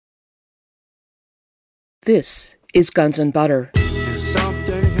This is Guns and Butter. There's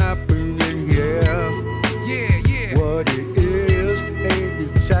something happening here. Yeah. What it is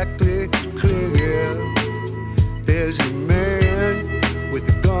ain't exactly clear. There's a man with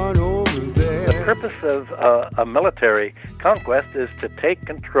a gun over there. The purpose of a military conquest is to take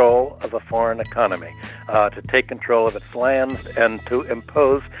control of a foreign economy, to take control of its lands, and to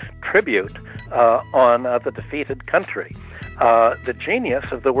impose tribute on the defeated country. The genius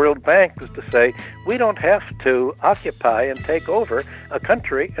of the World Bank was to say, we don't have to occupy and take over a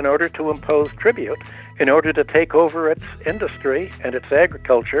country in order to impose tribute, in order to take over its industry and its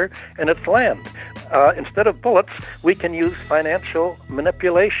agriculture and its land. Instead of bullets, we can use financial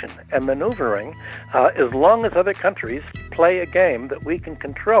manipulation and maneuvering as long as other countries play a game that we can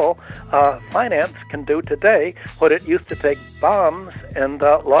control. Finance can do today what it used to take bombs and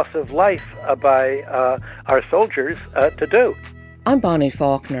loss of life by our soldiers to do. I'm Bonnie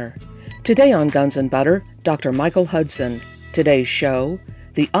Faulkner. Today on Guns and Butter, Dr. Michael Hudson. Today's show,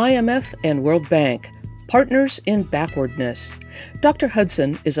 the IMF and World Bank, Partners in Backwardness. Dr.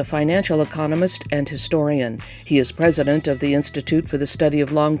 Hudson is a financial economist and historian. He is president of the Institute for the Study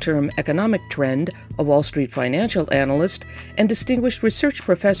of Long-Term Economic Trend, a Wall Street financial analyst, and distinguished research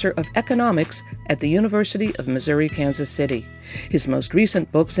professor of economics at the University of Missouri-Kansas City. His most recent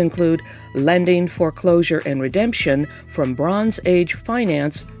books include Lending, Foreclosure, and Redemption from Bronze Age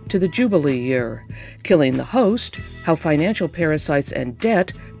Finance to the Jubilee Year, Killing the Host, How Financial Parasites and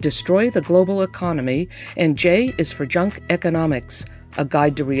Debt Destroy the Global Economy, and J is for Junk Economics, A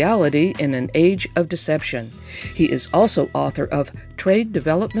Guide to Reality in an Age of Deception. He is also author of Trade,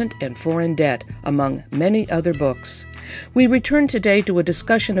 Development, and Foreign Debt, among many other books. We return today to a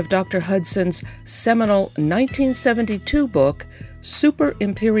discussion of Dr. Hudson's seminal 1972 book, Super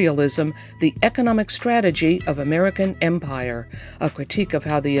Imperialism, The Economic Strategy of American Empire, a critique of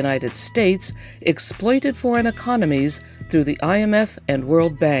how the United States exploited foreign economies through the IMF and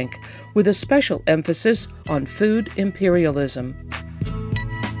World Bank, with a special emphasis on food imperialism.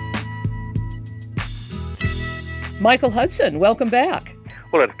 Michael Hudson, welcome back.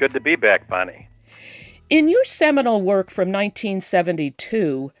 Well, it's good to be back, Bonnie. In your seminal work from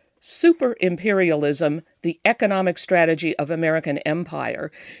 1972, Super Imperialism, The Economic Strategy of American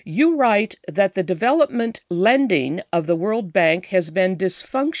Empire, you write that the development lending of the World Bank has been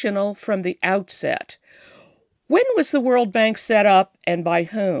dysfunctional from the outset. When was the World Bank set up and by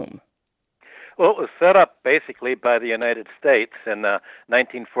whom? Well, it was set up basically by the United States in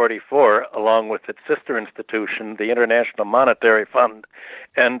 1944, along with its sister institution, the International Monetary Fund.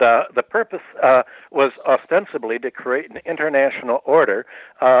 And the purpose was ostensibly to create an international order,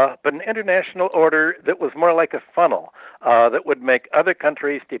 but an international order that was more like a funnel that would make other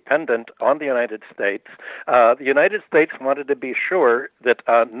countries dependent on the United States. The United States wanted to be sure that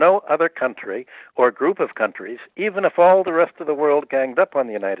no other country or group of countries, even if all the rest of the world ganged up on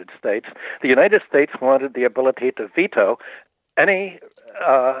the United States States wanted the ability to veto any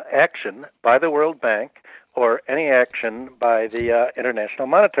action by the World Bank or any action by the International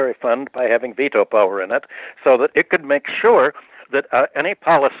Monetary Fund by having veto power in it, so that it could make sure that any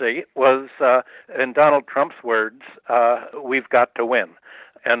policy was, in Donald Trump's words, we've got to win.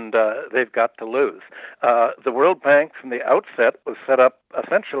 And they've got to lose. The World Bank from the outset was set up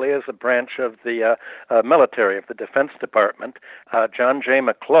essentially as a branch of the military, of the Defense Department. John J.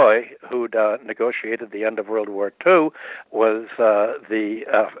 McCloy, who'd negotiated the end of World War II, was the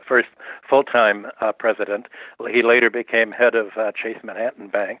first full-time president. He later became head of Chase Manhattan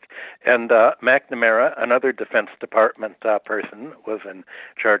Bank. And McNamara, another Defense Department person, was in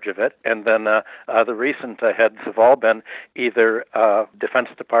charge of it. And then the recent heads have all been either Defense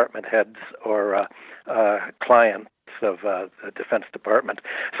Department heads or clients of the Defense Department.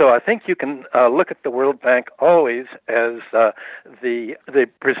 So I think you can look at the World Bank always as the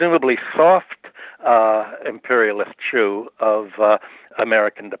presumably soft imperialist shoe of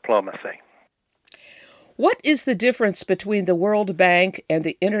American diplomacy. What is the difference between the World Bank and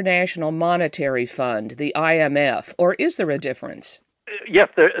the International Monetary Fund, the IMF, or is there a difference? Yes,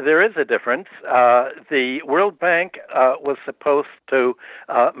 there is a difference. The World Bank was supposed to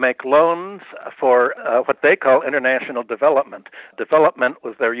make loans for what they call international development. Development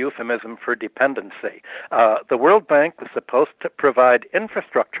was their euphemism for dependency. The World Bank was supposed to provide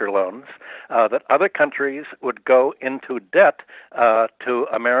infrastructure loans that other countries would go into debt to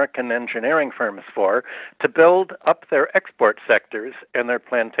American engineering firms for, to build up their export sectors and their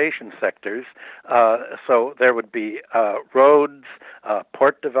plantation sectors. So there would be roads,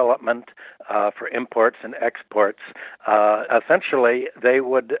 port development, for imports and exports. Essentially, they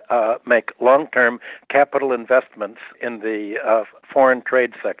would make long-term capital investments in the foreign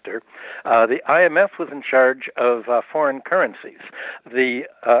trade sector. The IMF was in charge of foreign currencies. The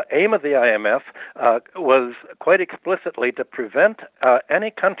aim of the IMF was quite explicitly to prevent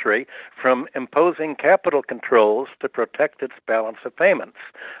any country from imposing capital controls to protect its balance of payments.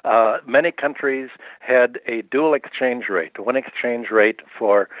 Many countries had a dual exchange rate, one exchange rate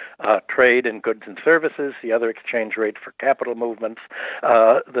for trade in goods and services, the other exchange rate for capital movements.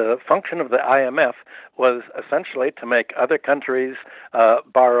 The function of the IMF was essentially to make other countries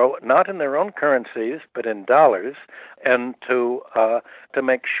borrow not in their own currencies but in dollars, and to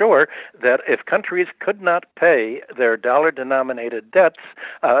make sure that if countries could not pay their dollar-denominated debts,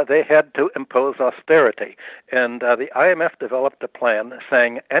 they had to impose austerity. And the IMF developed a plan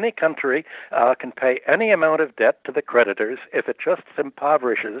saying any country can pay any amount of debt to the creditors if it just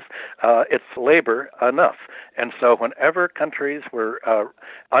impoverishes its labor enough. And so whenever countries were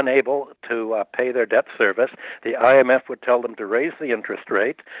unable to pay their debt service, the IMF would tell them to raise the interest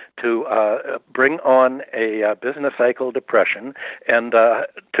rate, to bring on a business cycle depression, and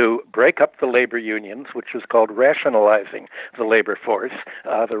to break up the labor unions, which was called rationalizing the labor force.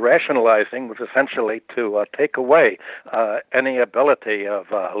 The rationalizing was essentially to take away any ability of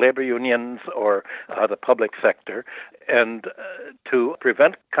labor unions or the public sector, and to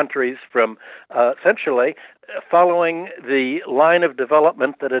prevent countries from essentially following the line of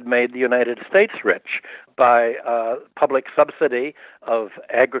development that had made the United States rich by public subsidy of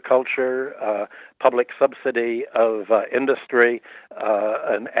agriculture, public subsidy of industry,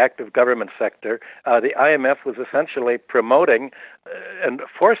 an active government sector. The IMF was essentially promoting and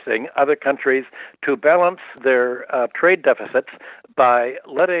forcing other countries to balance their trade deficits by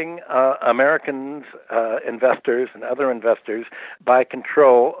letting Americans, investors, and other investors buy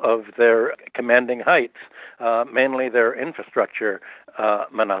control of their commanding heights, mainly their infrastructure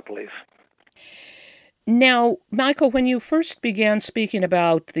monopolies. Now, Michael, when you first began speaking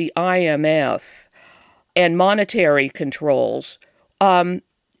about the IMF and monetary controls,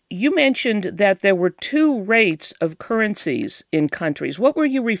 you mentioned that there were two rates of currencies in countries. What were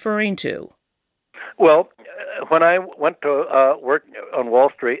you referring to? Well, when I went to work on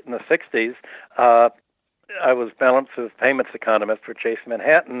Wall Street in the 60s, I was balance of payments economist for Chase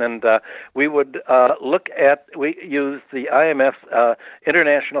Manhattan, and we would we used the IMF's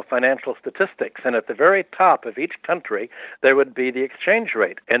International Financial Statistics, and at the very top of each country, there would be the exchange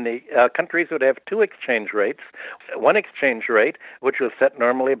rate, and the countries would have two exchange rates, one exchange rate, which was set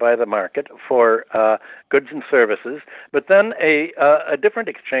normally by the market for goods and services, but then a different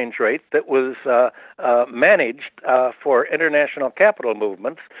exchange rate that was managed for international capital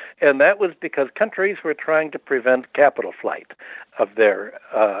movements, and that was because countries were trying to prevent capital flight of their,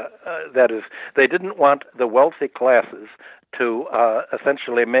 that is, they didn't want the wealthy classes to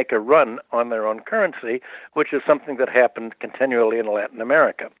essentially make a run on their own currency, which is something that happened continually in Latin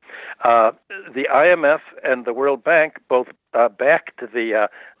America. The IMF and the World Bank both backed the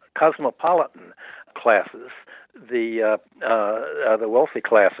cosmopolitan classes, the wealthy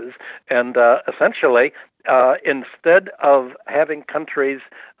classes, and essentially, instead of having countries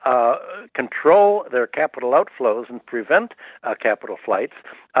control their capital outflows and prevent capital flights,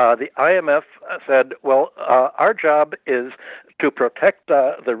 the IMF said, well, our job is to protect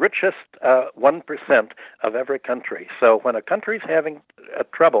the richest 1% of every country. So when a country's having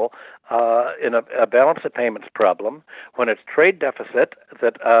trouble in a balance of payments problem, when it's trade deficit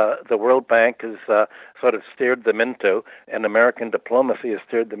that the World Bank has sort of steered them into, and American diplomacy has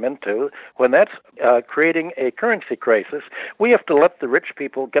steered them into, when that's creating a currency crisis, we have to let the rich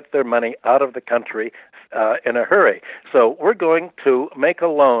people get their money out of the country in a hurry. So we're going to make a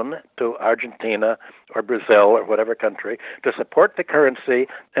loan to Argentina or Brazil or whatever country to support the currency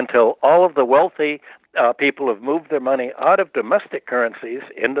until all of the wealthy people have moved their money out of domestic currencies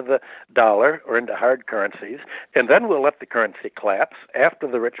into the dollar or into hard currencies, and then we'll let the currency collapse. After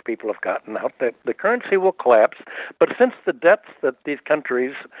the rich people have gotten out, the currency will collapse. But since the debts that these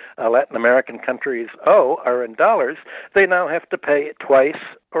countries, Latin American countries, owe are in dollars, they now have to pay twice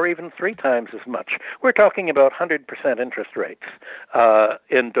or even three times as much. We're talking about 100% interest rates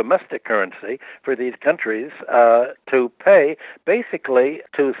in domestic currency for these countries to pay, basically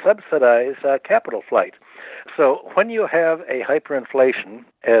to subsidize capital flight. So when you have a hyperinflation,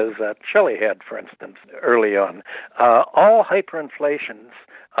 as Chile had, for instance, early on, all hyperinflations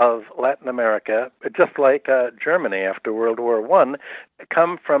of Latin America, just like Germany after World War I,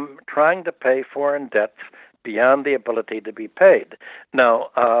 come from trying to pay foreign debts beyond the ability to be paid. Now,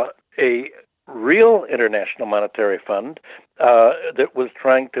 a real International Monetary Fund that was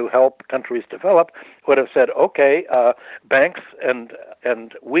trying to help countries develop would have said, okay, banks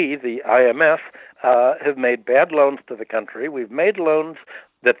and we, the IMF, have made bad loans to the country. We've made loans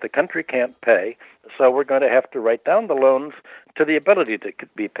that the country can't pay, so we're going to have to write down the loans to the ability to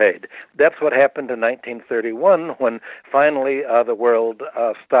be paid. That's what happened in 1931 when finally the world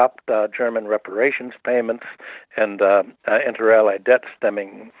stopped German reparations payments and inter-allied debt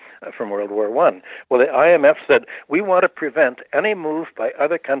stemming from World War I. Well, the IMF said, we want to prevent any move by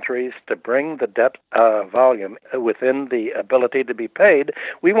other countries to bring the debt volume within the ability to be paid.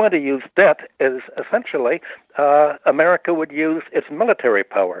 We want to use debt as essentially America would use its military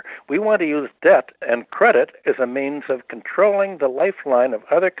power. We want to use debt and credit as a means of controlling the lifeline of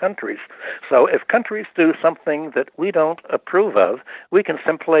other countries. So if countries do something that we don't approve of, we can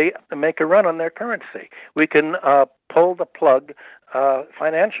simply make a run on their currency. We can pull the plug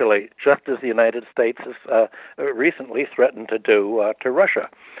financially, just as the United States has recently threatened to do to Russia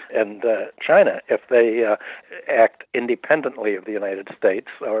and China if they act independently of the United States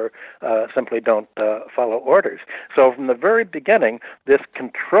or simply don't follow orders. So from the very beginning, this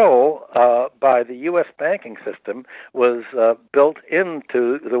control by the U.S. banking system was built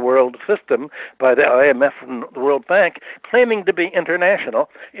into the world system by the IMF and the World Bank, claiming to be international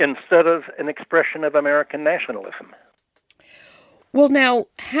instead of an expression of American nationalism. Well, now,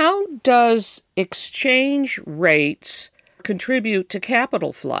 how does exchange rates contribute to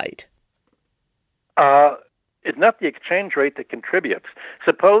capital flight? It's not the exchange rate that contributes.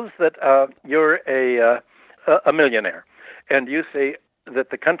 Suppose that you're a millionaire, and you see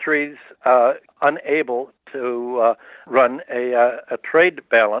that the country's unable to run a trade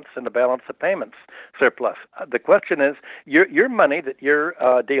balance and a balance of payments surplus. The question is, your money that you're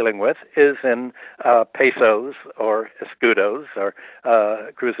dealing with is in pesos or escudos or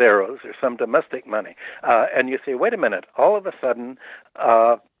cruzeros or some domestic money. And you say, wait a minute, all of a sudden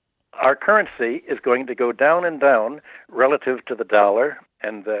our currency is going to go down and down relative to the dollar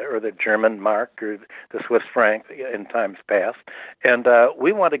and or the German mark or the Swiss franc in times past, and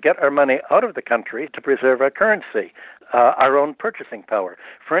we want to get our money out of the country to preserve our currency, our own purchasing power.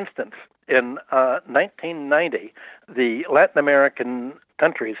 For instance, in 1990, the Latin American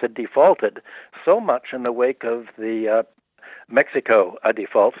countries had defaulted so much in the wake of the Mexico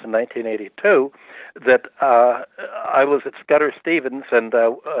defaults in 1982 that I was at Scudder Stevens, and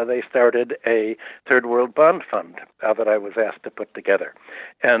they started a Third World Bond Fund that I was asked to put together.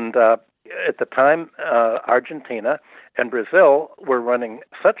 And at the time, Argentina and Brazil were running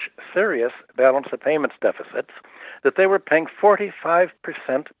such serious balance of payments deficits that they were paying 45%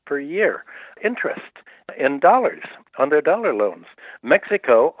 per year interest in dollars on their dollar loans.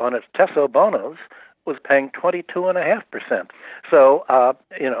 Mexico, on its peso bonos, was paying 22.5%. So,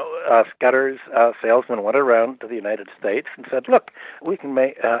 Scudder's salesman went around to the United States and said, look, we can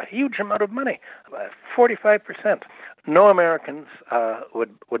make a huge amount of money, 45%. No Americans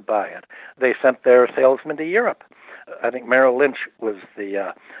would buy it. They sent their salesman to Europe. I think Merrill Lynch was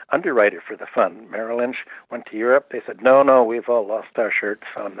the underwriter for the fund. Merrill Lynch went to Europe. They said, no, we've all lost our shirts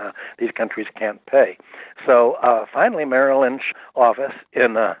on these countries can't pay. So finally, Merrill Lynch office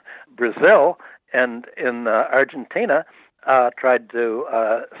in Brazil and in Argentina tried to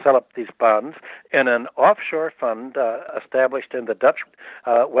sell up these bonds in an offshore fund established in the Dutch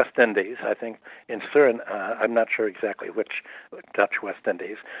West Indies, I think in Surin, I'm not sure exactly which Dutch West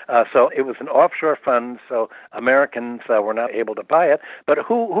Indies. So it was an offshore fund, so Americans were not able to buy it. But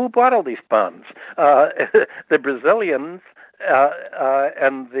who bought all these bonds? The Brazilians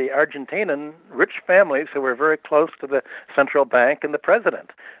and the Argentinian rich families who were very close to the central bank and the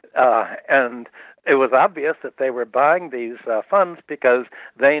president. And it was obvious that they were buying these funds because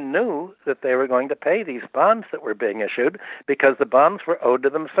they knew that they were going to pay these bonds that were being issued because the bonds were owed to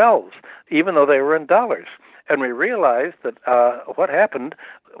themselves, even though they were in dollars. And we realized that what happened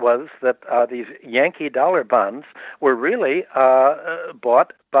was that these Yankee dollar bonds were really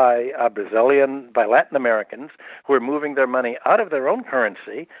bought by Latin Americans who were moving their money out of their own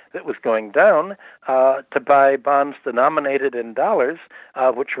currency that was going down to buy bonds denominated in dollars,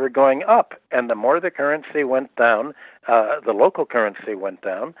 which were going up. And the more the currency went down, the local currency went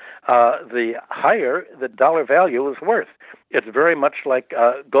down, the higher the dollar value was worth. It's very much like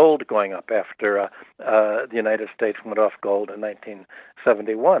gold going up after the United States went off gold in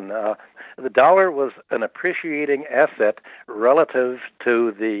 1971. The dollar was an appreciating asset relative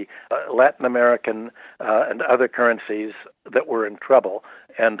to the Latin American and other currencies that were in trouble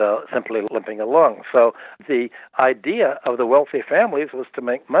and simply limping along. So the idea of the wealthy families was to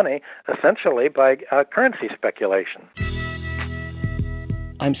make money essentially by currency speculation.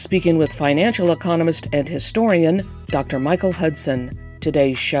 I'm speaking with financial economist and historian Dr. Michael Hudson.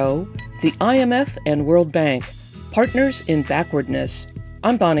 Today's show, the IMF and World Bank, Partners in Backwardness.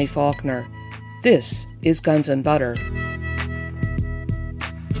 I'm Bonnie Faulkner. This is Guns and Butter.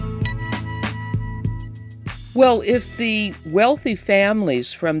 Well, if the wealthy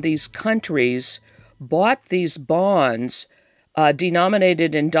families from these countries bought these bonds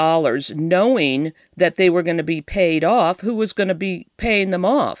denominated in dollars, knowing that they were going to be paid off, who was going to be paying them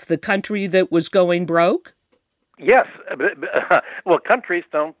off? The country that was going broke? Yes. Well, countries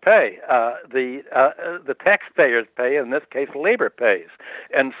don't pay. The taxpayers pay. In this case, labor pays.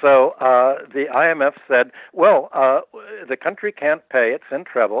 And so the IMF said, well, the country can't pay. It's in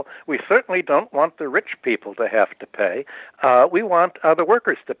trouble. We certainly don't want the rich people to have to pay. We want the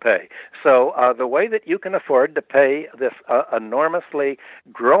workers to pay. So the way that you can afford to pay this enormously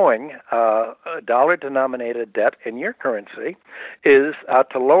growing dollar-denominated debt in your currency is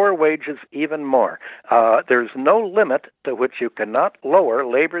to lower wages even more. There's no limit to which you cannot lower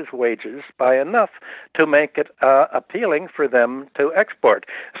labor's wages by enough to make it appealing for them to export.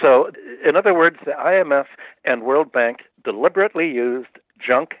 So, in other words, the IMF and World Bank deliberately used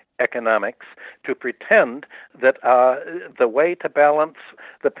junk economics to pretend that the way to balance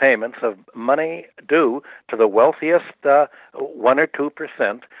the payments of money due to the wealthiest 1 or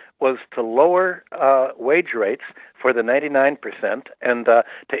 2% was to lower wage rates for the 99% and to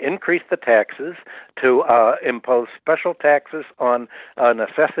increase the taxes, to impose special taxes on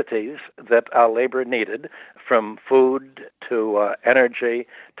necessities that labor needed, from food to energy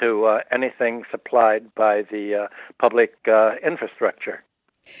to anything supplied by the public infrastructure.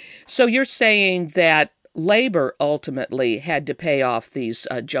 So you're saying that labor ultimately had to pay off these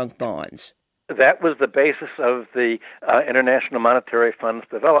junk bonds? That was the basis of the International Monetary Fund's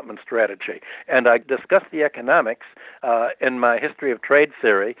development strategy. And I discussed the economics in my History of Trade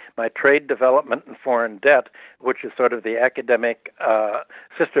theory, my Trade, Development, and Foreign Debt, which is sort of the academic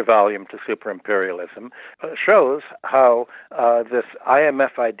sister volume to superimperialism, shows how this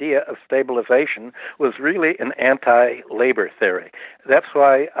IMF idea of stabilization was really an anti-labor theory. That's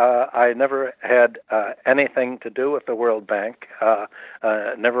why I never had anything to do with the World Bank,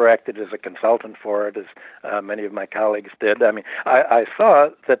 never acted as a consultant for it, as many of my colleagues did. I mean, I saw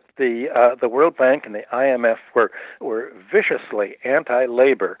that the World Bank and the IMF were viciously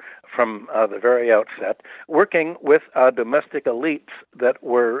anti-labor from the very outset, working with domestic elites that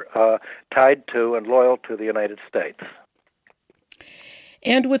were tied to and loyal to the United States.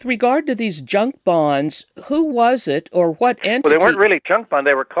 And with regard to these junk bonds, who was it or what entity? Well, they weren't really junk bonds.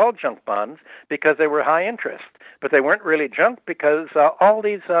 They were called junk bonds because they were high interest. But they weren't really junk because all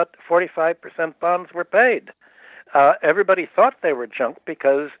these 45% bonds were paid. Everybody thought they were junk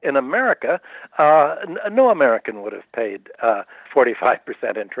because in America, no American would have paid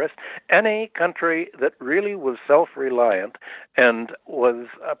 45% interest. Any country that really was self-reliant and was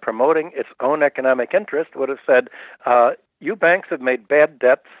promoting its own economic interest would have said, you banks have made bad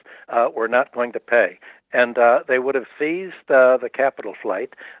debts, we're not going to pay. And they would have seized the capital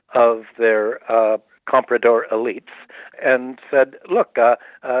flight of their comprador elites and said, look,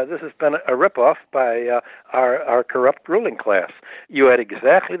 this has been a ripoff by our corrupt ruling class. You had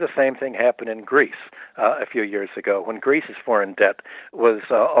exactly the same thing happen in Greece a few years ago when Greece's foreign debt was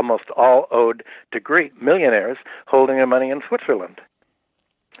almost all owed to Greek millionaires holding their money in Switzerland.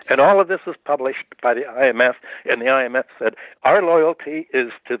 And all of this was published by the IMF, and the IMF said, our loyalty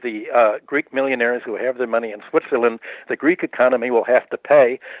is to the Greek millionaires who have their money in Switzerland. The Greek economy will have to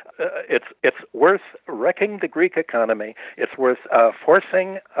pay. It's worth wrecking the Greek economy. It's worth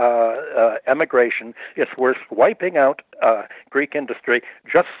forcing emigration. It's worth wiping out Greek industry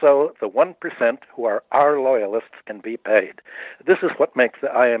just so the 1% who are our loyalists can be paid. This is what makes the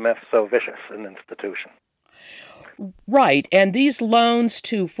IMF so vicious an institution. Right, and these loans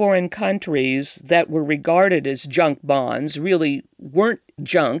to foreign countries that were regarded as junk bonds really weren't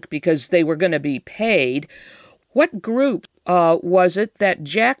junk because they were going to be paid. What group was it that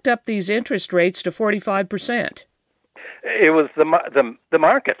jacked up these interest rates to 45%? It was the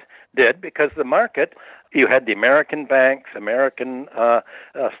market did, because the market, you had the American banks, American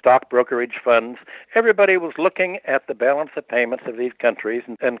stock brokerage funds. Everybody was looking at the balance of payments of these countries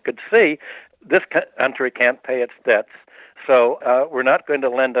and could see this country can't pay its debts. So we're not going to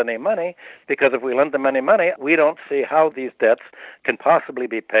lend any money, because if we lend them any money, we don't see how these debts can possibly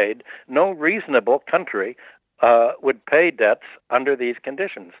be paid. No reasonable country would pay debts under these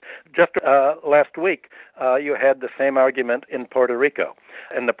conditions. Just last week, you had the same argument in Puerto Rico,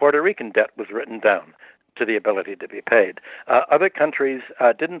 and the Puerto Rican debt was written down. to the ability to be paid. Other countries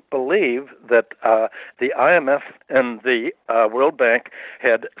didn't believe that the IMF and the World Bank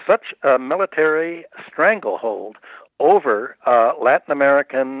had such a military stranglehold over Latin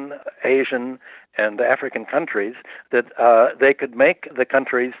American, Asian, and African countries that they could make the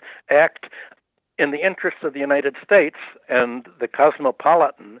countries act in the interests of the United States and the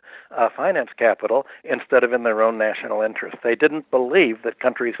cosmopolitan finance capital instead of in their own national interest. They didn't believe that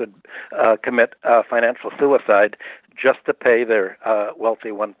countries would commit financial suicide just to pay their wealthy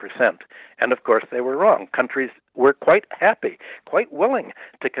 1%. And of course, they were wrong. Countries were quite happy, quite willing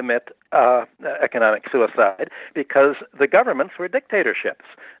to commit economic suicide because the governments were dictatorships.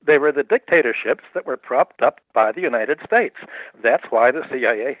 They were the dictatorships that were propped up by the United States. That's why the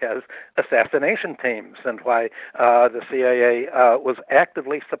CIA has assassination teams and why the CIA was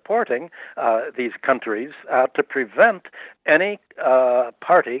actively supporting these countries to prevent any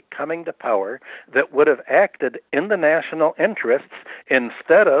party coming to power that would have acted in the national interests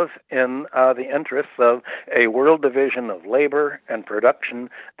instead of in the interests of a world division of labor and production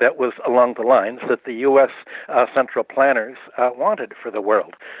that was along the lines that the U.S. Central planners wanted for the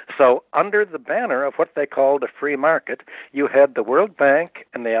world. So under the banner of what they called a free market, you had the World Bank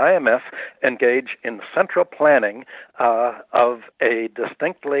and the IMF engage in central planning of a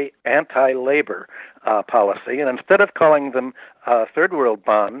distinctly anti-labor policy. And instead of calling them third world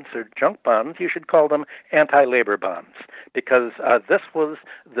bonds or junk bonds, you should call them anti-labor bonds, because this was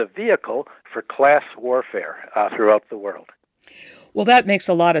the vehicle for class warfare throughout the world. Well, that makes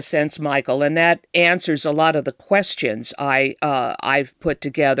a lot of sense, Michael, and that answers a lot of the questions I've put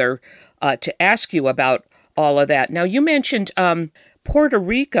together to ask you about all of that. Now, you mentioned Puerto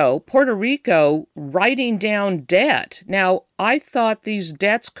Rico writing down debt. Now, I thought these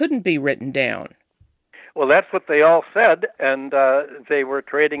debts couldn't be written down. Well, that's what they all said, and they were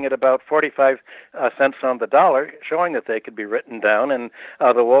trading at about 45 cents on the dollar, showing that they could be written down. And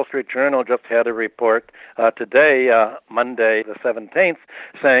the Wall Street Journal just had a report today, Monday the 17th,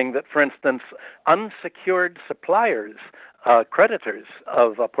 saying that, for instance, unsecured suppliers, creditors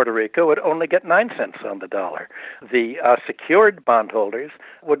of Puerto Rico would only get 9 cents on the dollar. The secured bondholders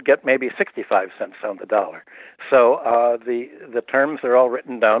would get maybe 65 cents on the dollar. So the terms are all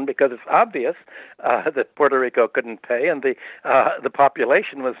written down because it's obvious that Puerto Rico couldn't pay, and the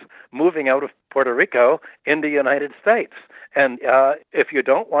population was moving out of Puerto Rico in the United States. And if you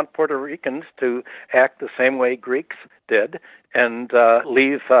don't want Puerto Ricans to act the same way Greeks did and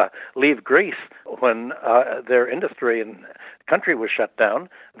leave Greece when their industry and country was shut down,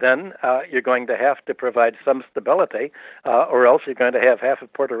 then you're going to have to provide some stability, or else you're going to have half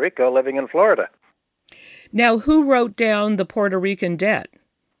of Puerto Rico living in Florida. Now, who wrote down the Puerto Rican debt?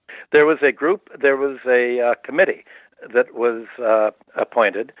 There was a committee that was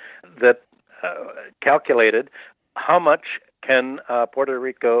appointed that calculated how much can Puerto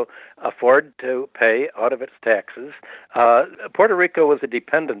Rico afford to pay out of its taxes. Puerto Rico was a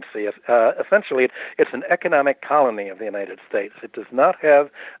dependency. Essentially, it's an economic colony of the United States. It does not have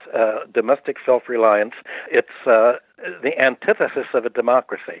domestic self-reliance. It's the antithesis of a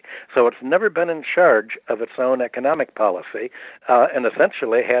democracy. So it's never been in charge of its own economic policy, and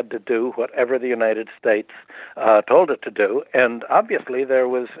essentially had to do whatever the United States told it to do. And obviously there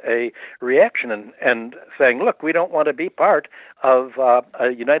was a reaction and saying, look, we don't want to be part of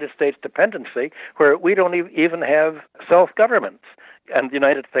a United States dependency where we don't even have self-governments. And the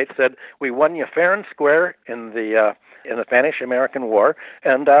United States said, we won you fair and square in the Spanish-American War,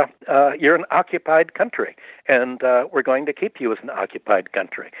 and you're an occupied country, and we're going to keep you as an occupied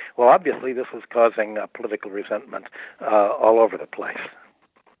country. Well, obviously, this was causing political resentment all over the place.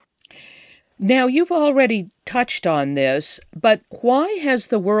 Now, you've already touched on this, but why has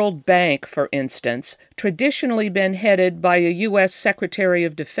the World Bank, for instance, traditionally been headed by a U.S. Secretary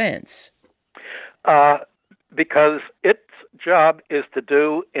of Defense? Because its job is to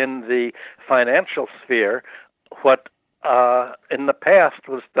do in the financial sphere what in the past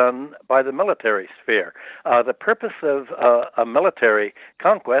was done by the military sphere. The purpose of a military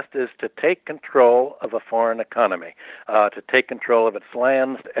conquest is to take control of a foreign economy, to take control of its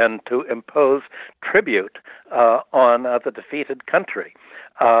lands, and to impose tribute on the defeated country.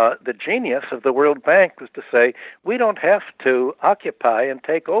 The genius of the World Bank was to say, we don't have to occupy and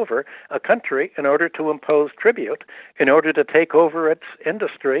take over a country in order to impose tribute, in order to take over its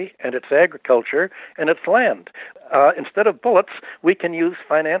industry and its agriculture and its land. Instead of bullets, we can use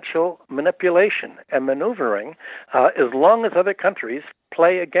financial manipulation and maneuvering as long as other countries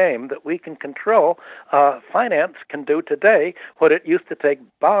play a game that we can control. Finance can do today what it used to take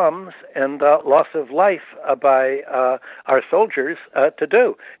bombs and loss of life by our soldiers to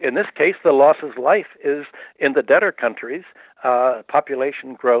do. In this case, the loss of life is in the debtor countries.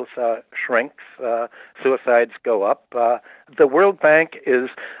 Population growth shrinks, suicides go up. The World Bank is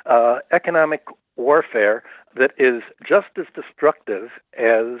economic warfare that is just as destructive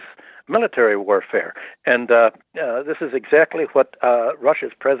as military warfare. And this is exactly what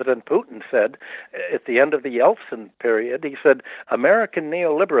Russia's President Putin said at the end of the Yeltsin period. He said American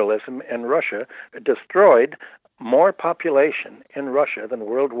neoliberalism in Russia destroyed more population in Russia than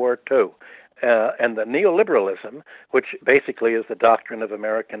World War II. And the neoliberalism, which basically is the doctrine of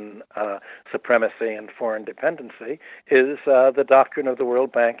American supremacy and foreign dependency, is the doctrine of the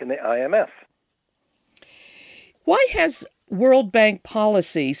World Bank and the IMF. Why has World Bank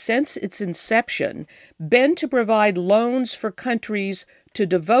policy, since its inception, been to provide loans for countries to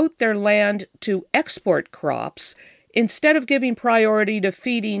devote their land to export crops instead of giving priority to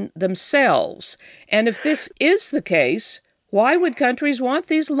feeding themselves? And if this is the case, why would countries want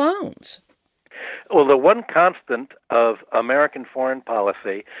these loans? Well, the one constant of American foreign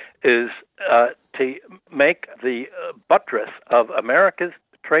policy is to make the buttress of America's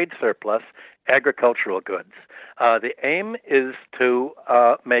trade surplus agricultural goods. The aim is to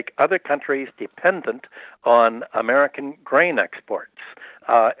make other countries dependent on American grain exports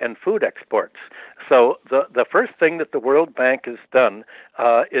and food exports. So the first thing that the World Bank has done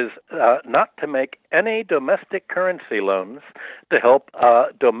is not to make any domestic currency loans to help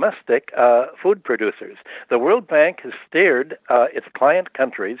domestic food producers. The World Bank has steered its client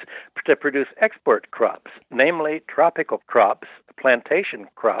countries to produce export crops, namely tropical crops, plantation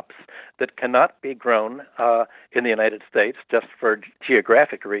crops that cannot be grown in the United States just for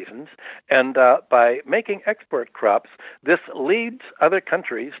geographic reasons. And by making export crops, this leads other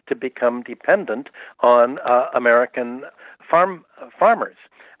countries to become dependent on American farmers.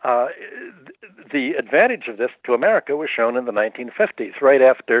 The advantage of this to America was shown in the 1950s. Right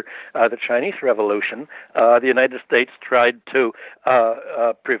after the Chinese Revolution, the United States tried to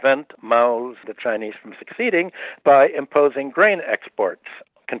prevent Mao's, the Chinese, from succeeding by imposing grain exports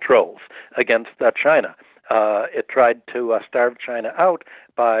controls against China. It tried to starve China out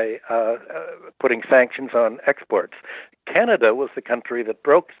by putting sanctions on exports. Canada was the country that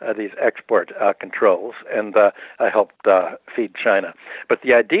broke these export controls and helped feed China. But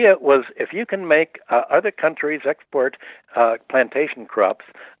the idea was if you can make other countries export plantation crops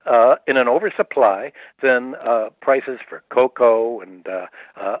in an oversupply, then prices for cocoa and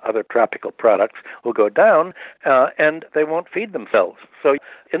other tropical products will go down and they won't feed themselves. So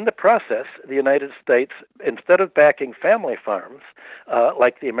in the process, the United States, instead of backing family farms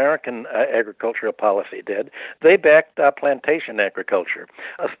like the American agricultural policy did, they backed plantation agriculture,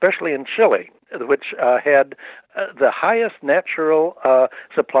 especially in Chile, which had the highest natural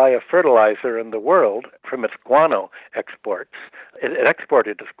supply of fertilizer in the world from its guano exports. It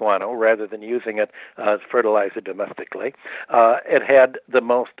exported its guano rather than using it as fertilizer domestically. It had the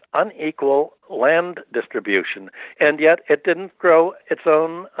most unequal land distribution, and yet it didn't grow its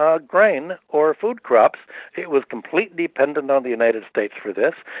own grain or food crops. It was completely dependent on the United States for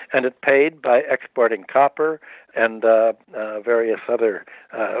this, and it paid by exporting copper and various other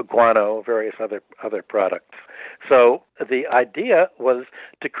guano, various other products. So the idea was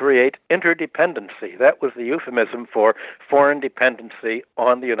to create interdependency. That was the euphemism for foreign dependency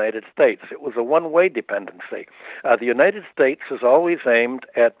on the United States. It was a one-way dependency. The United States has always aimed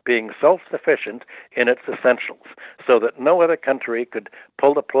at being self-sufficient in its essentials, so that no other country could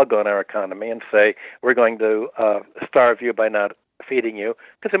pull the plug on our economy and say, we're going to starve you by not feeding you,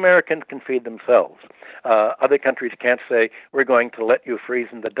 because Americans can feed themselves. Other countries can't say, we're going to let you freeze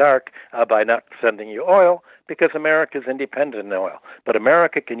in the dark by not sending you oil, because America is independent in oil. But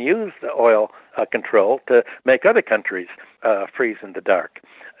America can use the oil control to make other countries freeze in the dark,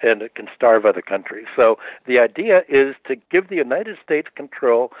 and it can starve other countries. So the idea is to give the United States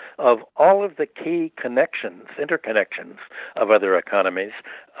control of all of the key connections, interconnections of other economies,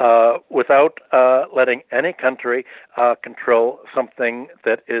 without letting any country control something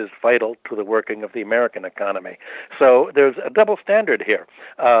that is vital to the working of the American economy. So there's a double standard here.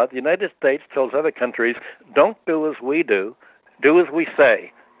 The United States tells other countries, don't do as we do as we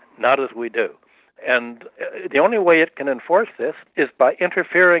say, not as we do. And the only way it can enforce this is by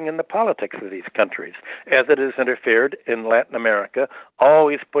interfering in the politics of these countries, as it has interfered in Latin America,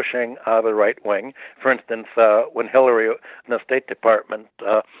 always pushing the right wing. For instance, when Hillary in the State Department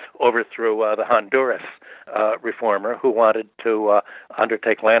overthrew the Honduras reformer who wanted to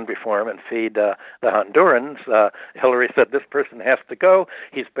undertake land reform and feed the Hondurans, Hillary said, this person has to go.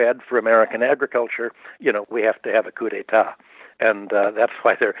 He's bad for American agriculture. We have to have a coup d'etat. And that's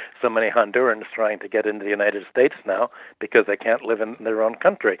why there are so many Hondurans trying to get into the United States now, because they can't live in their own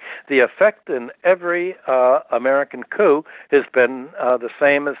country. The effect in every American coup has been the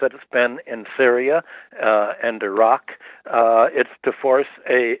same as it's been in Syria and Iraq. It's to force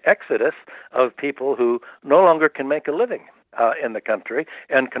a exodus of people who no longer can make a living in the country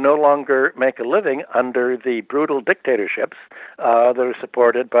and can no longer make a living under the brutal dictatorships that are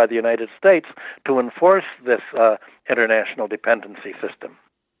supported by the United States to enforce this international dependency system.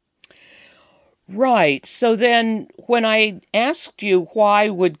 Right. So then when I asked you why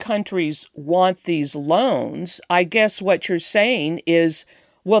would countries want these loans, I guess what you're saying is,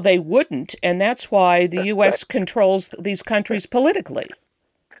 well, they wouldn't, and that's why the U.S. controls these countries politically.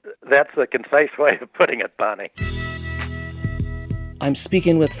 That's a concise way of putting it, Bonnie. I'm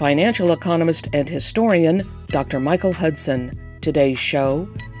speaking with financial economist and historian Dr. Michael Hudson. Today's show,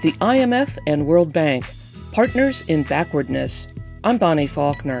 the IMF and World Bank, Partners in Backwardness. I'm Bonnie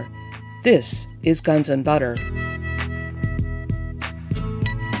Faulkner. This is Guns and Butter.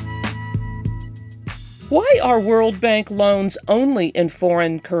 Why are World Bank loans only in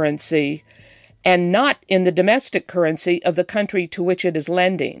foreign currency and not in the domestic currency of the country to which it is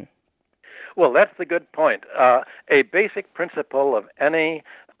lending? Well, that's the good point. A basic principle of any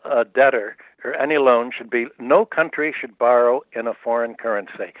debtor or any loan should be no country should borrow in a foreign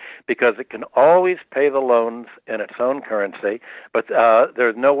currency, because it can always pay the loans in its own currency, but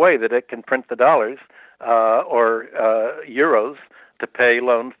there's no way that it can print the dollars or euros to pay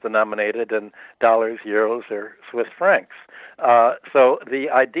loans denominated in dollars, euros, or Swiss francs. So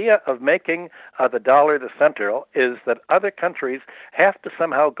the idea of making the dollar the central is that other countries have to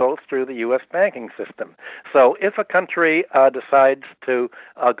somehow go through the U.S. banking system. So if a country decides to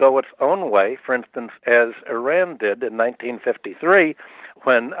go its own way, for instance, as Iran did in 1953,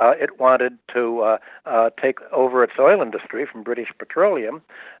 when it wanted to take over its oil industry from British Petroleum,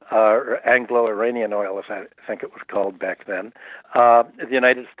 or Anglo-Iranian oil, as I think it was called back then, the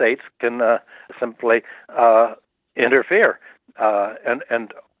United States can simply interfere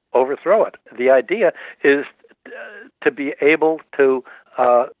and overthrow it. The idea is to be able to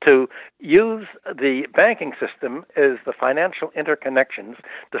use the banking system as the financial interconnections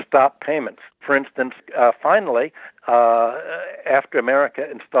to stop payments. For instance, finally, after America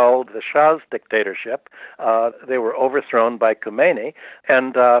installed the Shah's dictatorship, they were overthrown by Khomeini,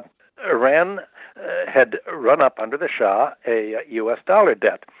 and Iran had run up under the Shah a U.S. dollar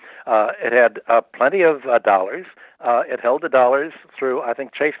debt. It had plenty of dollars. It held the dollars through, I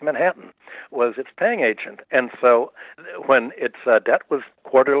think, Chase Manhattan was its paying agent. And so when its debt was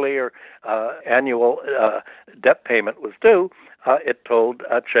quarterly or annual debt payment was due, it told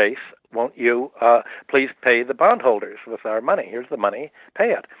Chase, won't you please pay the bondholders with our money? Here's the money,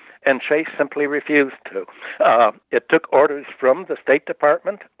 pay it. And Chase simply refused to. It took orders from the State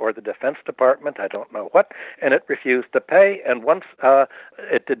Department or the Defense Department, I don't know what, and it refused to pay. And once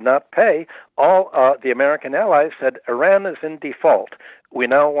it did not pay, all the American allies said, Iran is in default. We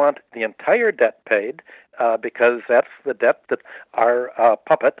now want the entire debt paid because that's the debt that our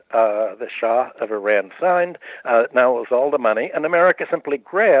puppet, the Shah of Iran, signed. Now it was all the money, and America simply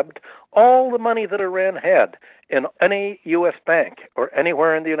grabbed all the money that Iran had in any U.S. bank or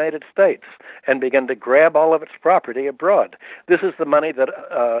anywhere in the United States and began to grab all of its property abroad. This is the money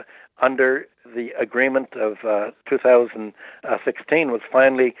that under the agreement of 2016 was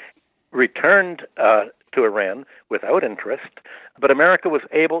finally returned to Iran without interest, but America was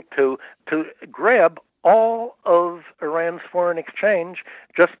able to grab all of Iran's foreign exchange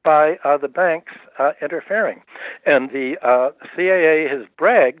just by the banks interfering. And the CAA has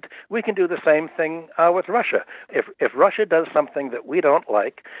bragged, we can do the same thing with Russia. If Russia does something that we don't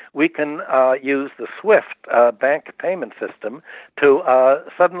like, we can use the SWIFT bank payment system to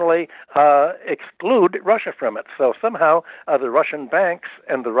suddenly exclude Russia from it. So somehow the Russian banks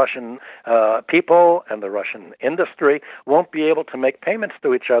and the Russian people and the Russian industry won't be able to make payments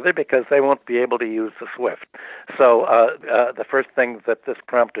to each other because they won't be able to use the SWIFT. So the first thing that this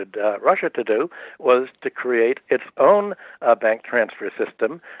prompted Russia to do was to create its own bank transfer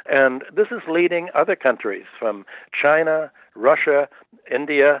system, and this is leading other countries from China, Russia,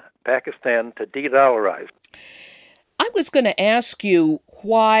 India, Pakistan to de-dollarize. I was going to ask you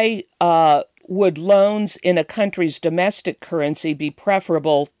why would loans in a country's domestic currency be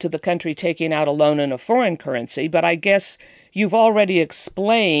preferable to the country taking out a loan in a foreign currency? But I guess you've already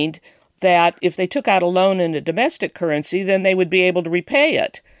explained that if they took out a loan in a domestic currency, then they would be able to repay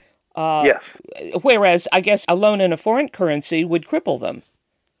it. Yes. Whereas I guess a loan in a foreign currency would cripple them.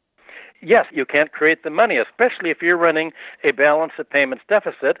 Yes, you can't create the money, especially if you're running a balance of payments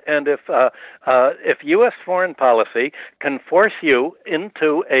deficit, and if U.S. foreign policy can force you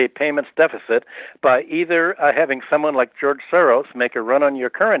into a payments deficit by either having someone like George Soros make a run on your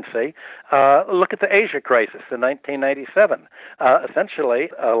currency. Look at the Asia crisis in 1997.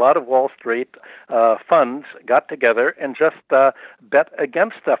 Essentially, a lot of Wall Street funds got together and just bet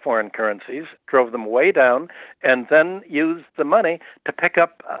against foreign currencies, drove them way down, and then used the money to pick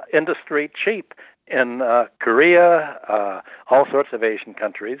up industry cheap in Korea, all sorts of Asian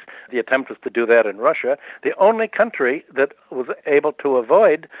countries. The attempt was to do that in Russia. The only country that was able to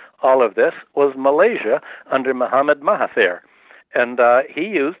avoid all of this was Malaysia under Muhammad Mahathir. And he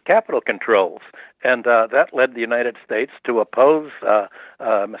used capital controls. And that led the United States to oppose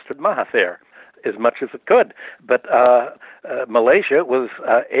Mr. Mahathir as much as it could. But Malaysia was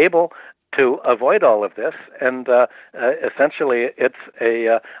able to avoid all of this, and essentially it's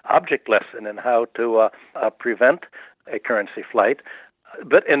a object lesson in how to prevent a currency flight.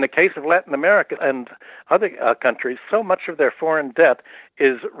 But in the case of Latin America and other countries, so much of their foreign debt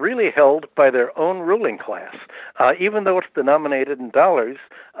is really held by their own ruling class. Even though it's denominated in dollars,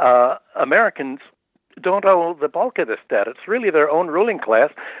 Americans don't owe the bulk of this debt. It's really their own ruling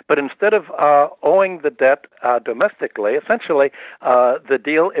class, but instead of owing the debt domestically, essentially the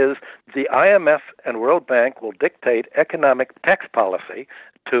deal is the IMF and World Bank will dictate economic tax policy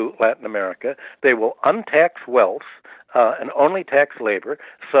to Latin America. They will untax wealth and only tax labor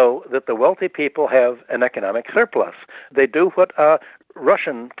so that the wealthy people have an economic surplus. They do what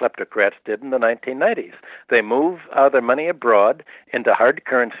Russian kleptocrats did in the 1990s. They move their money abroad into hard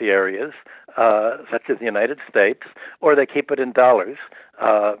currency areas, such as the United States, or they keep it in dollars,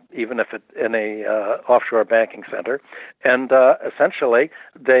 even if it's in a offshore banking center. And essentially,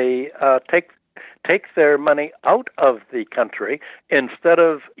 they take their money out of the country instead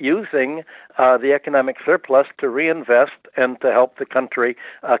of using the economic surplus to reinvest and to help the country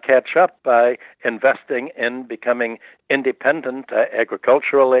catch up by investing in becoming independent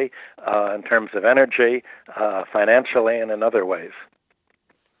agriculturally, in terms of energy, financially, and in other ways.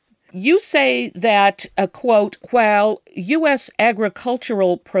 You say that, quote, while U.S.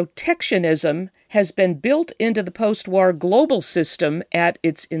 agricultural protectionism has been built into the post-war global system at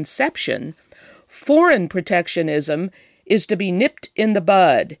its inception, foreign protectionism is to be nipped in the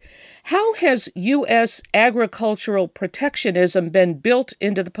bud. How has U.S. agricultural protectionism been built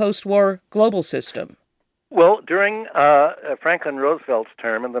into the post-war global system? Well, during Franklin Roosevelt's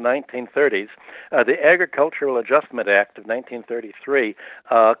term in the 1930s, the Agricultural Adjustment Act of 1933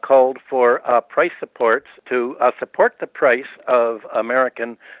 called for price supports to support the price of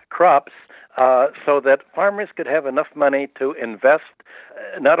American crops so that farmers could have enough money to invest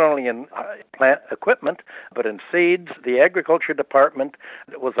not only in plant equipment, but in seeds. The Agriculture Department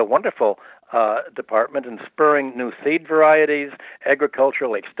was a wonderful department in spurring new seed varieties,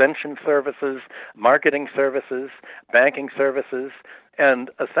 agricultural extension services, marketing services, banking services, and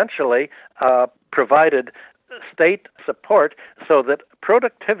essentially provided state support so that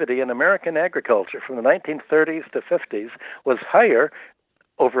productivity in American agriculture from the 1930s to 50s was higher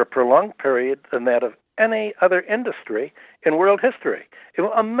over a prolonged period than that of any other industry in world history. It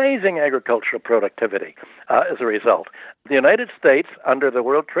was amazing agricultural productivity as a result. The United States, under the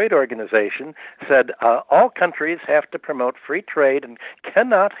World Trade Organization, said all countries have to promote free trade and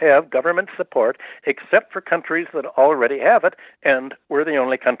cannot have government support except for countries that already have it, and we're the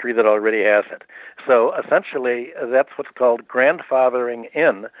only country that already has it. So essentially, that's what's called grandfathering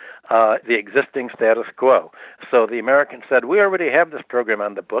in the existing status quo. So the Americans said, we already have this program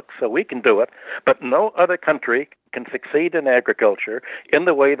on the books, so we can do it, but no other country can succeed in agriculture in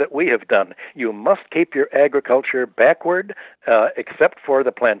the way that we have done. You must keep your agriculture backward, except for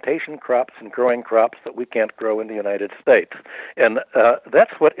the plantation crops and growing crops that we can't grow in the United States. And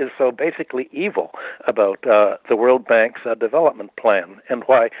that's what is so basically evil about the World Bank's development plan, and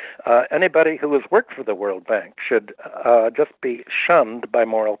why anybody who has worked for the World Bank should just be shunned by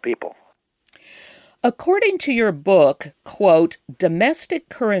moral people. According to your book, quote, domestic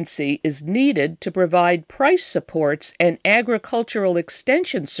currency is needed to provide price supports and agricultural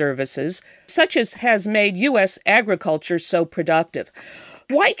extension services, such as has made U.S. agriculture so productive.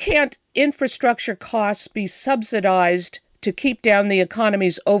 Why can't infrastructure costs be subsidized to keep down the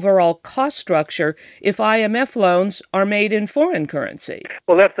economy's overall cost structure if IMF loans are made in foreign currency?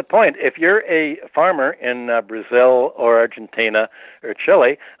 Well, that's the point. If you're a farmer in Brazil or Argentina or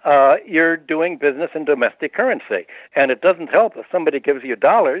Chile, you're doing business in domestic currency. And it doesn't help if somebody gives you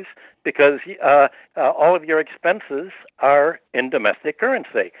dollars because all of your expenses are in domestic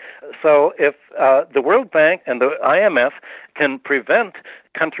currency. So if the World Bank and the IMF can prevent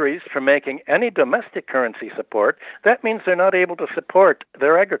countries from making any domestic currency support, that means they're not able to support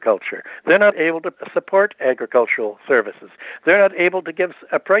their agriculture. They're not able to support agricultural services. They're not able to give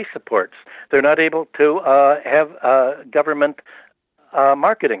price supports. They're not able to have government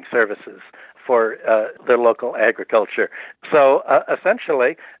marketing services for their local agriculture. So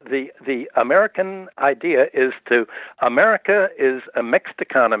essentially, the American idea is America is a mixed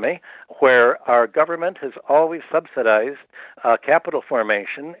economy where our government has always subsidized capital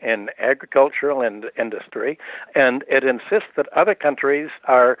formation in agricultural and industry, and it insists that other countries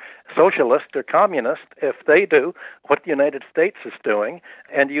are socialist or communist if they do what the United States is doing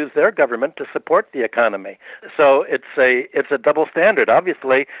and use their government to support the economy. So it's a double standard.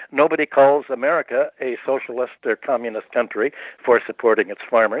 Obviously, nobody calls America a socialist or communist country for supporting its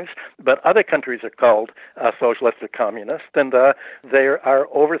farmers, but other countries are called socialist or communist, and they are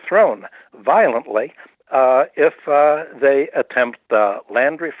overthrown violently if they attempt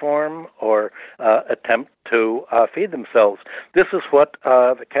land reform or attempt to feed themselves. This is what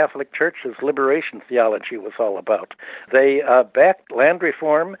the Catholic Church's liberation theology was all about. They backed land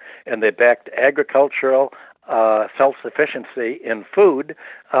reform and they backed agricultural self-sufficiency in food,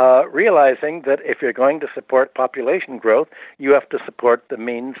 realizing that if you're going to support population growth, you have to support the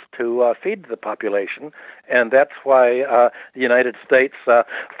means to feed the population. And that's why the United States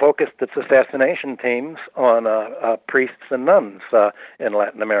focused its assassination teams on priests and nuns in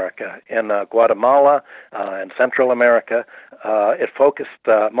Latin America. In Guatemala and Central America, it focused,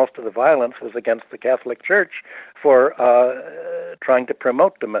 most of the violence was against the Catholic Church for trying to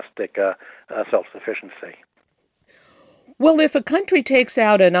promote domestic self-sufficiency. Well, if a country takes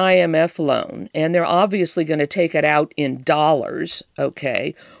out an IMF loan, and they're obviously going to take it out in dollars,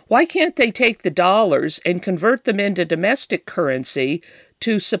 okay, why can't they take the dollars and convert them into domestic currency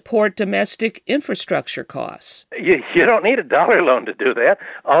to support domestic infrastructure costs? You don't need a dollar loan to do that.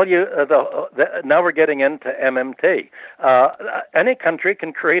 Now we're getting into MMT. Any country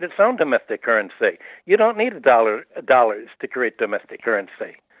can create its own domestic currency. You don't need dollars to create domestic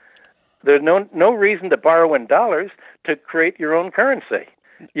currency. There's no reason to borrow in dollars to create your own currency.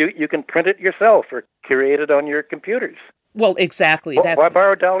 You can print it yourself or create it on your computers. Well, exactly. Why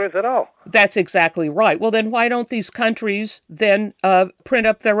borrow dollars at all? That's exactly right. Well, then why don't these countries then print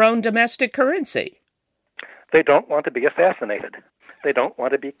up their own domestic currency? They don't want to be assassinated. They don't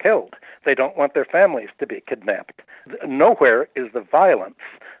want to be killed. They don't want their families to be kidnapped. Nowhere is the violence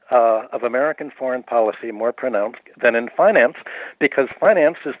of American foreign policy more pronounced than in finance, because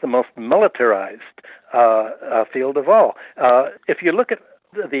finance is the most militarized field of all. If you look at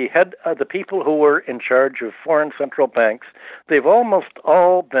the people who were in charge of foreign central banks, they've almost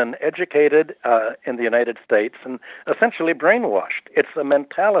all been educated in the United States and essentially brainwashed. It's the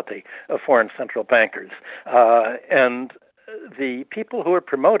mentality of foreign central bankers. And the people who are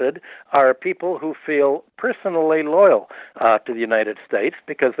promoted are people who feel personally loyal to the United States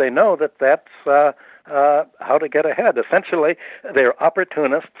because they know that that's how to get ahead. Essentially, they're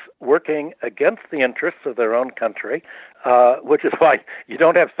opportunists working against the interests of their own country, which is why you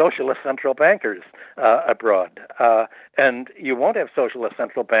don't have socialist central bankers abroad. And you won't have socialist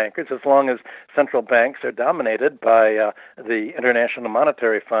central bankers as long as central banks are dominated by the International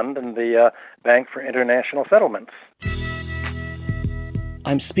Monetary Fund and the Bank for International Settlements.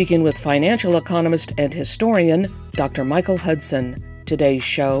 I'm speaking with financial economist and historian Dr. Michael Hudson. Today's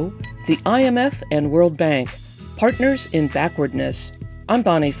show, the IMF and World Bank, Partners in Backwardness. I'm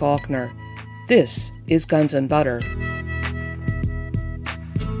Bonnie Faulkner. This is Guns and Butter.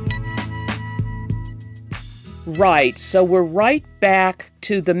 Right, so we're right back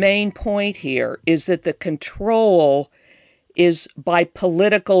to the main point here, is that the control is by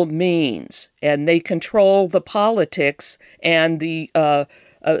political means, and they control the politics and the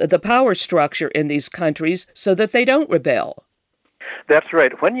power structure in these countries so that they don't rebel. That's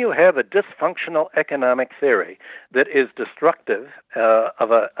right. When you have a dysfunctional economic theory that is destructive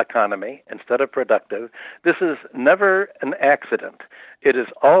of an economy instead of productive, this is never an accident. It is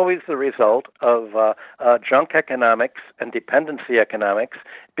always the result of junk economics and dependency economics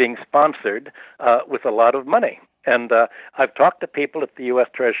being sponsored with a lot of money. And I've talked to people at the U.S.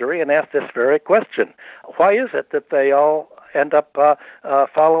 Treasury and asked this very question. Why is it that they all end up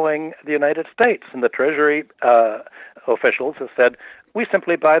following the United States. And the Treasury officials have said, we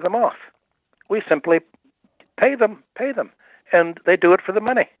simply buy them off. We simply pay them, and they do it for the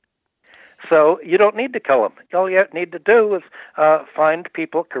money. So you don't need to kill them. All you need to do is find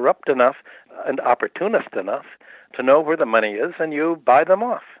people corrupt enough and opportunist enough to know where the money is, and you buy them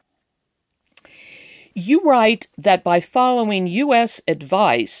off. You write that by following U.S.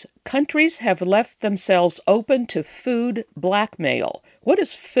 advice, countries have left themselves open to food blackmail. What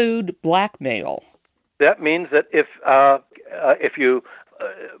is food blackmail? That means that if you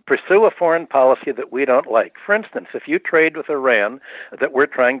pursue a foreign policy that we don't like. For instance, if you trade with Iran that we're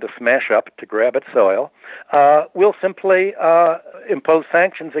trying to smash up to grab its oil, we'll simply impose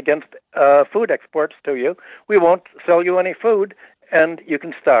sanctions against food exports to you. We won't sell you any food, and you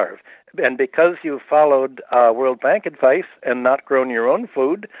can starve. And because you followed World Bank advice and not grown your own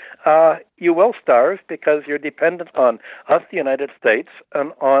food, you will starve because you're dependent on us, the United States,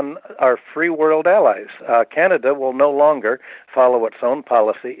 and on our free world allies. Canada will no longer follow its own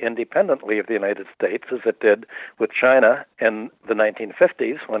policy independently of the United States, as it did with China in the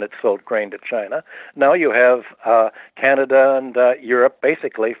 1950s when it sold grain to China. Now you have Canada and Europe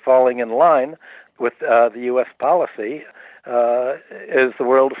basically falling in line with the U.S. policy. Is the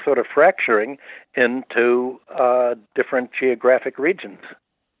world sort of fracturing into different geographic regions.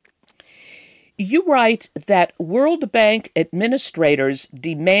 You write that World Bank administrators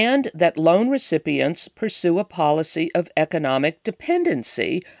demand that loan recipients pursue a policy of economic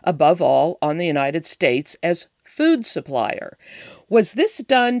dependency, above all on the United States as food supplier. Was this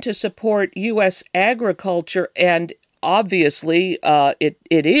done to support U.S. agriculture? And obviously it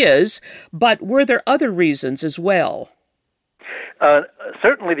is, but were there other reasons as well?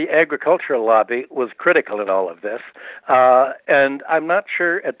 Certainly the agricultural lobby was critical in all of this, and I'm not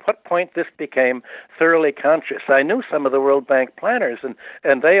sure at what point this became thoroughly conscious. I knew some of the World Bank planners,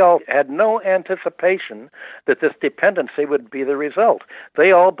 and they all had no anticipation that this dependency would be the result.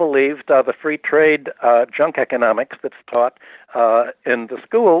 They all believed the free trade junk economics that's taught in the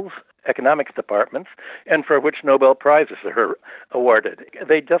schools, economics departments, and for which Nobel Prizes are awarded.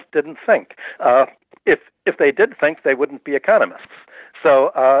 They just didn't think. If they did think, they wouldn't be economists.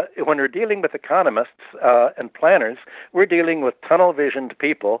 So when we're dealing with economists and planners, we're dealing with tunnel-visioned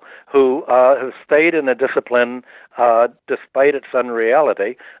people who stayed in a discipline despite its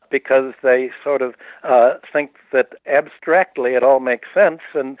unreality because they sort of think that abstractly it all makes sense,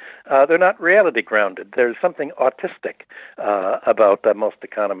 and they're not reality-grounded. There's something autistic about most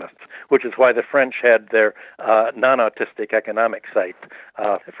economists, which is why the French had their non-autistic economic site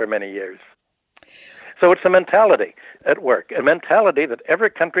for many years. So it's a mentality at work, a mentality that every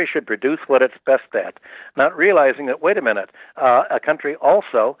country should produce what it's best at, not realizing that, wait a minute, a country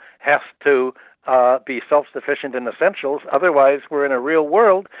also has to be self-sufficient in essentials. Otherwise, we're in a real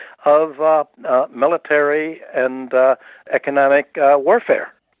world of military and economic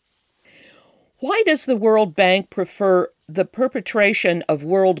warfare. Why does the World Bank prefer the perpetration of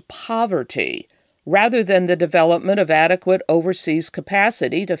world poverty rather than the development of adequate overseas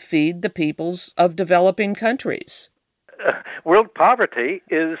capacity to feed the peoples of developing countries? World poverty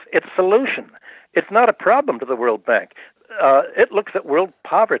is its solution. It's not a problem to the World Bank. It looks at world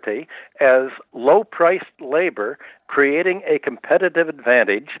poverty as low-priced labor creating a competitive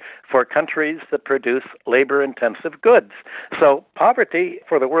advantage for countries that produce labor-intensive goods. So poverty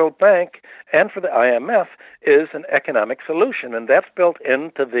for the World Bank and for the IMF is an economic solution, and that's built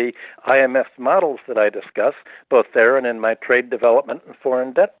into the IMF's models that I discuss, both there and in my trade development and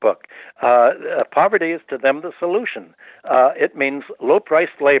foreign debt book. Poverty is to them the solution. It means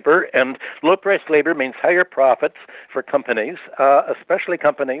low-priced labor, and low-priced labor means higher profits for companies, especially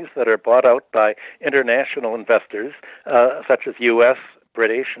companies that are bought out by international investors, such as U.S.,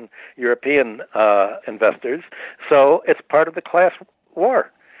 British, and European investors. So it's part of the class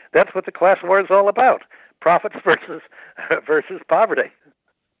war. That's what the class war is all about, profits versus poverty.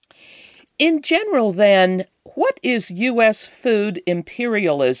 In general, then, what is U.S. food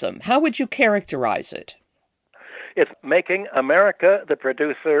imperialism? How would you characterize it? It's making America the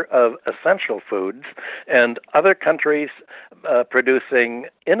producer of essential foods and other countries producing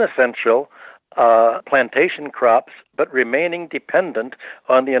inessential plantation crops, but remaining dependent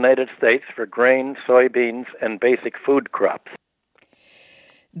on the United States for grain, soybeans, and basic food crops.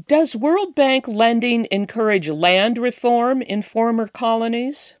 Does World Bank lending encourage land reform in former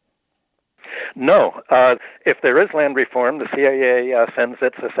colonies? No. If there is land reform, the CIA sends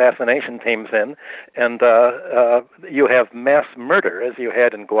its assassination teams in, and you have mass murder, as you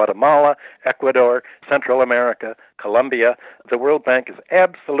had in Guatemala, Ecuador, Central America, Colombia. The World Bank is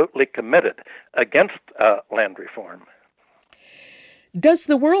absolutely committed against land reform. Does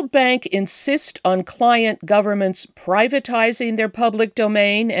the World Bank insist on client governments privatizing their public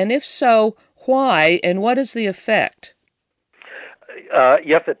domain? And if so, why, and what is the effect?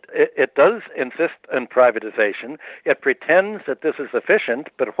 Yes, it does insist on privatization. It pretends that this is efficient,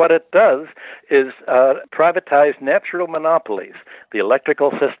 but what it does is privatize natural monopolies, the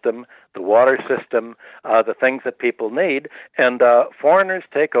electrical system, the water system, the things that people need, and foreigners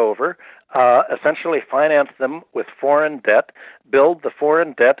take over, essentially finance them with foreign debt, build the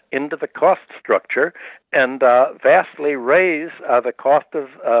foreign debt into the cost structure, and vastly raise the cost of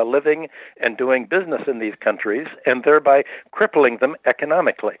living and doing business in these countries, and thereby crippling them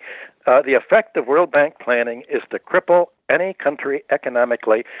economically. The effect of World Bank planning is to cripple any country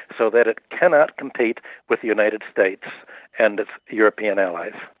economically so that it cannot compete with the United States and its European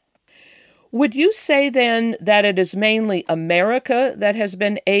allies. Would you say then that it is mainly America that has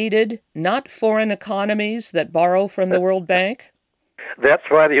been aided, not foreign economies that borrow from the World Bank? That's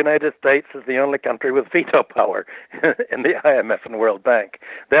why the United States is the only country with veto power in the IMF and World Bank.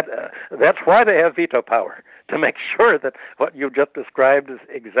 That's why they have veto power, to make sure that what you just described is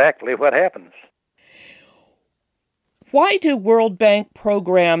exactly what happens. Why do World Bank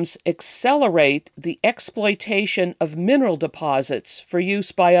programs accelerate the exploitation of mineral deposits for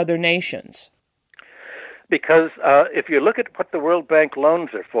use by other nations? Because if you look at what the World Bank loans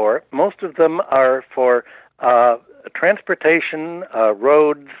are for, most of them are for transportation,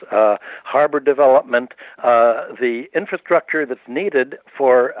 roads, harbor development, the infrastructure that's needed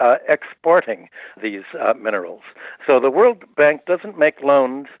for exporting these minerals. So the World Bank doesn't make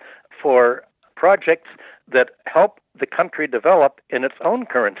loans for projects that help the country develop in its own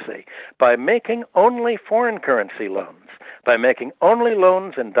currency by making only foreign currency loans, by making only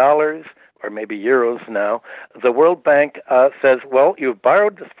loans in dollars or maybe euros now. The World Bank says, well, you've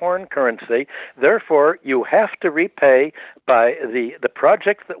borrowed this foreign currency, therefore you have to repay by the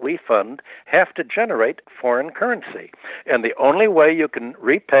projects that we fund have to generate foreign currency. And the only way you can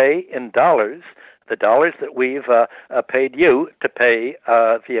repay in dollars, the dollars that we've paid you to pay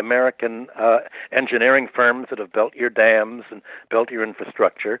the American engineering firms that have built your dams and built your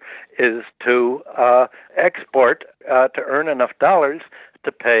infrastructure, is to export to earn enough dollars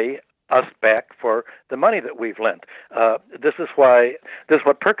to pay us back for the money that we've lent. This is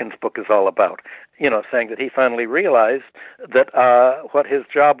what Perkins' book is all about. Saying that he finally realized that what his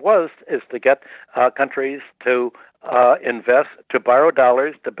job was is to get countries to invest, to borrow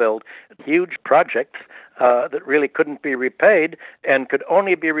dollars to build huge projects that really couldn't be repaid and could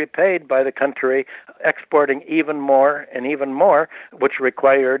only be repaid by the country exporting even more and even more, which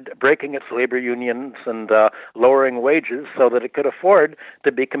required breaking its labor unions and lowering wages so that it could afford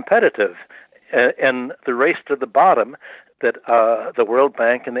to be competitive. And the race to the bottom that the World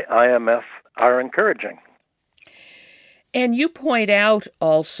Bank and the IMF are encouraging. And you point out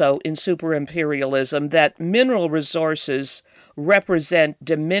also in Superimperialism that mineral resources represent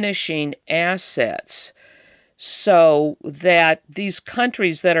diminishing assets, so that these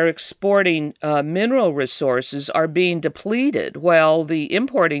countries that are exporting mineral resources are being depleted, while the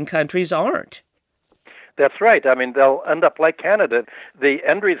importing countries aren't. That's right. I mean, they'll end up like Canada. The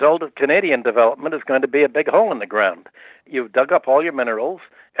end result of Canadian development is going to be a big hole in the ground. You've dug up all your minerals,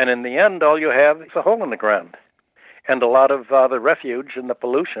 and in the end, all you have is a hole in the ground. And a lot of the refuge and the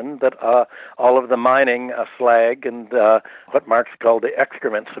pollution that all of the mining slag and what Marx called the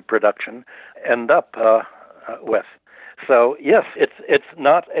excrements of production end up with. So yes, it's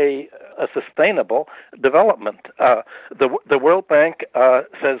not a sustainable development. The World Bank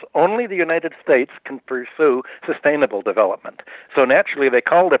says only the United States can pursue sustainable development. So naturally, they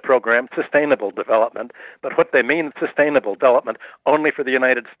call the program sustainable development, but what they mean sustainable development only for the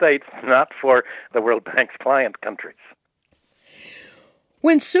United States, not for the World Bank's client countries.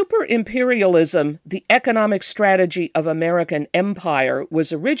 When Superimperialism, the Economic Strategy of American Empire,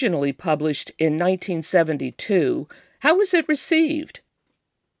 was originally published in 1972, how was it received?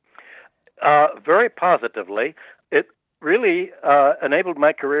 Very positively. It really enabled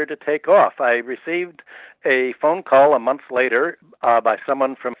my career to take off. I received a phone call a month later by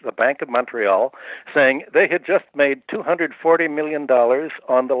someone from the Bank of Montreal saying they had just made $240 million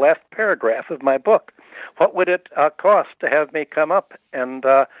on the last paragraph of my book. What would it cost to have me come up and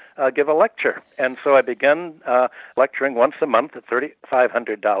give a lecture? And so I began lecturing once a month at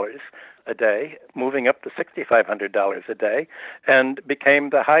 $3,500 a day, moving up to $6,500 a day, and became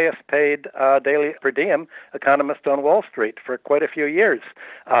the highest paid daily per diem economist on Wall Street for quite a few years.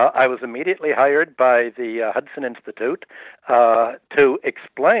 I was immediately hired by the the Hudson Institute to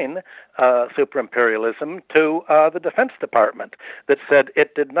explain superimperialism to the Defense Department, that said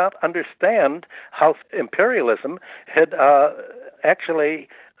it did not understand how imperialism had actually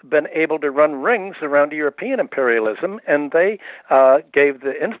been able to run rings around European imperialism, and they gave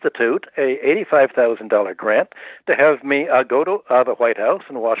the Institute a $85,000 grant to have me go to the White House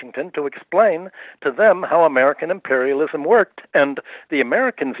in Washington to explain to them how American imperialism worked, and the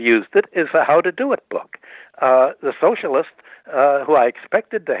Americans used it as a how to do it book. The socialists, who I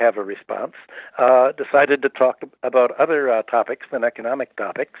expected to have a response, decided to talk about other topics than economic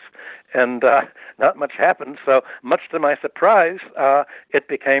topics, and not much happened. So, much to my surprise, it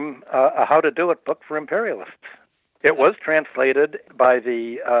became a how-to-do-it book for imperialists. It was translated by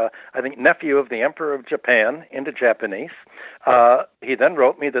the, I think, nephew of the Emperor of Japan into Japanese. He then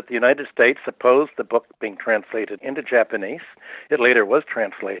wrote me that the United States opposed the book being translated into Japanese. It later was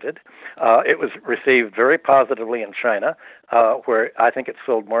translated. It was received very positively in China, where I think it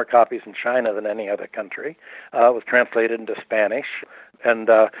sold more copies in China than any other country. It was translated into Spanish.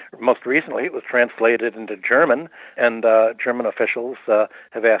 And most recently, it was translated into German, and German officials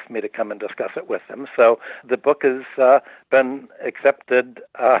have asked me to come and discuss it with them. So the book has been accepted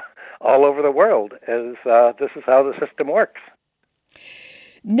all over the world as this is how the system works.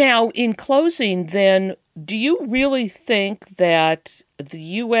 Now, in closing, then, do you really think that the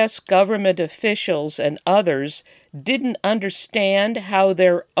U.S. government officials and others didn't understand how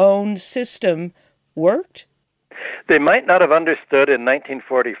their own system worked? They might not have understood in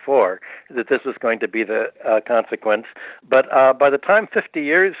 1944 that this was going to be the consequence, but by the time 50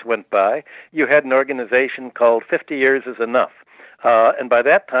 years went by, you had an organization called 50 Years is Enough. And by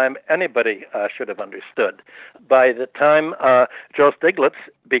that time, anybody should have understood. By the time Joe Stiglitz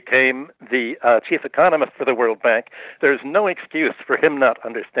became the chief economist for the World Bank, there's no excuse for him not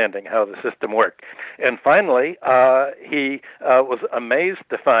understanding how the system worked. And finally, he was amazed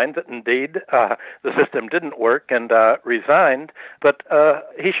to find that indeed the system didn't work and resigned, but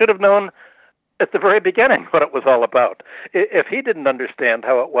he should have known at the very beginning what it was all about. If he didn't understand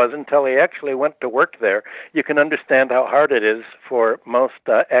how it was until he actually went to work there, you can understand how hard it is for most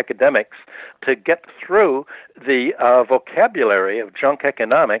academics to get through the vocabulary of junk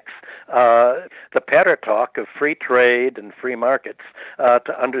economics, the patter talk of free trade and free markets,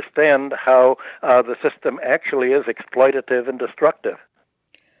 to understand how the system actually is exploitative and destructive.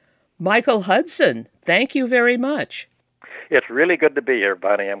 Michael Hudson, thank you very much. It's really good to be here,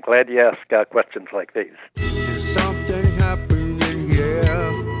 Bonnie. I'm glad you ask questions like these. There's something happening here.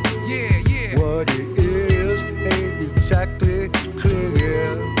 Yeah. What it is ain't exactly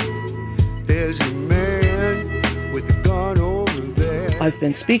clear. There's a man with a gun over there. I've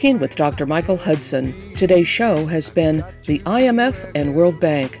been speaking with Dr. Michael Hudson. Today's show has been the IMF and World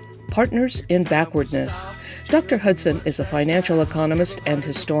Bank, Partners in Backwardness. Dr. Hudson is a financial economist and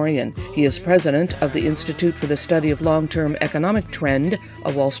historian. He is president of the Institute for the Study of Long-Term Economic Trend,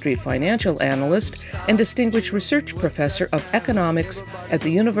 a Wall Street financial analyst, and distinguished research professor of economics at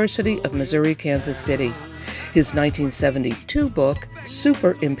the University of Missouri-Kansas City. His 1972 book,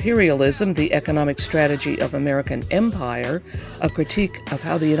 Superimperialism, The Economic Strategy of American Empire, a critique of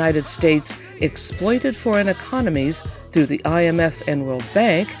how the United States exploited foreign economies through the IMF and World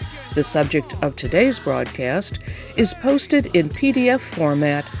Bank, the subject of today's broadcast, is posted in PDF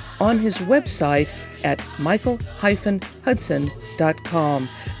format on his website at michael-hudson.com.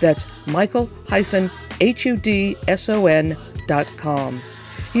 That's michael-hudson.com.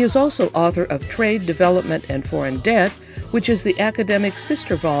 He is also author of Trade, Development, and Foreign Debt, which is the academic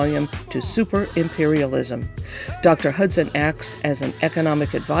sister volume to Superimperialism. Dr. Hudson acts as an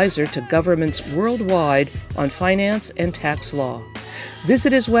economic advisor to governments worldwide on finance and tax law.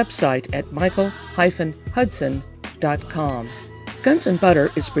 Visit his website at michael-hudson.com. Guns and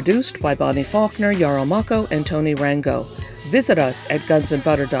Butter is produced by Bonnie Faulkner, Yarrow Mako, and Tony Rango. Visit us at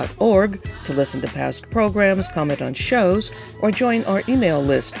gunsandbutter.org to listen to past programs, comment on shows, or join our email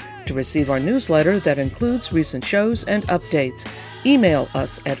list to receive our newsletter that includes recent shows and updates. Email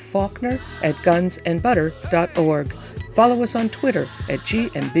us at faulkner@gunsandbutter.org. Follow us on Twitter at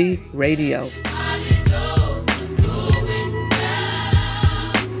GNB Radio.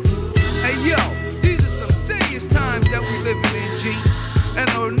 Hey yo, these are some serious times that we living in, G. And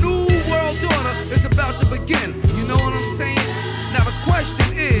a new world order is about to begin. You know what I'm saying? Now the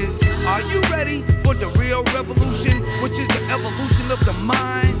question is, are you ready for the real revolution, which is the evolution of the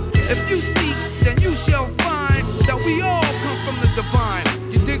mind? If you